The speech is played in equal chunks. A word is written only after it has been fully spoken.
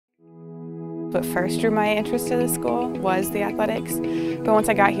What first drew my interest to the school was the athletics, but once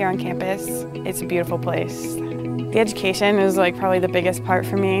I got here on campus, it's a beautiful place. The education is probably the biggest part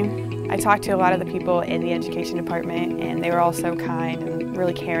for me. I talked to a lot of the people in the education department, and they were all so kind and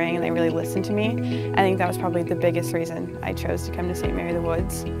really caring, and they really listened to me. I think that was probably the biggest reason I chose to come to St. Mary the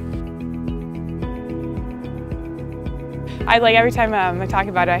Woods. Every time I talk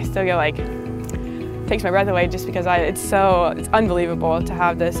about it, I still get takes my breath away, just because it's unbelievable to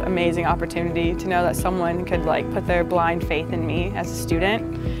have this amazing opportunity, to know that someone could put their blind faith in me as a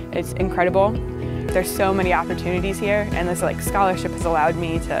student. It's incredible. There's so many opportunities here, and this scholarship has allowed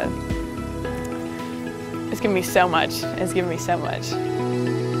me to, it's given me so much. It's given me so much.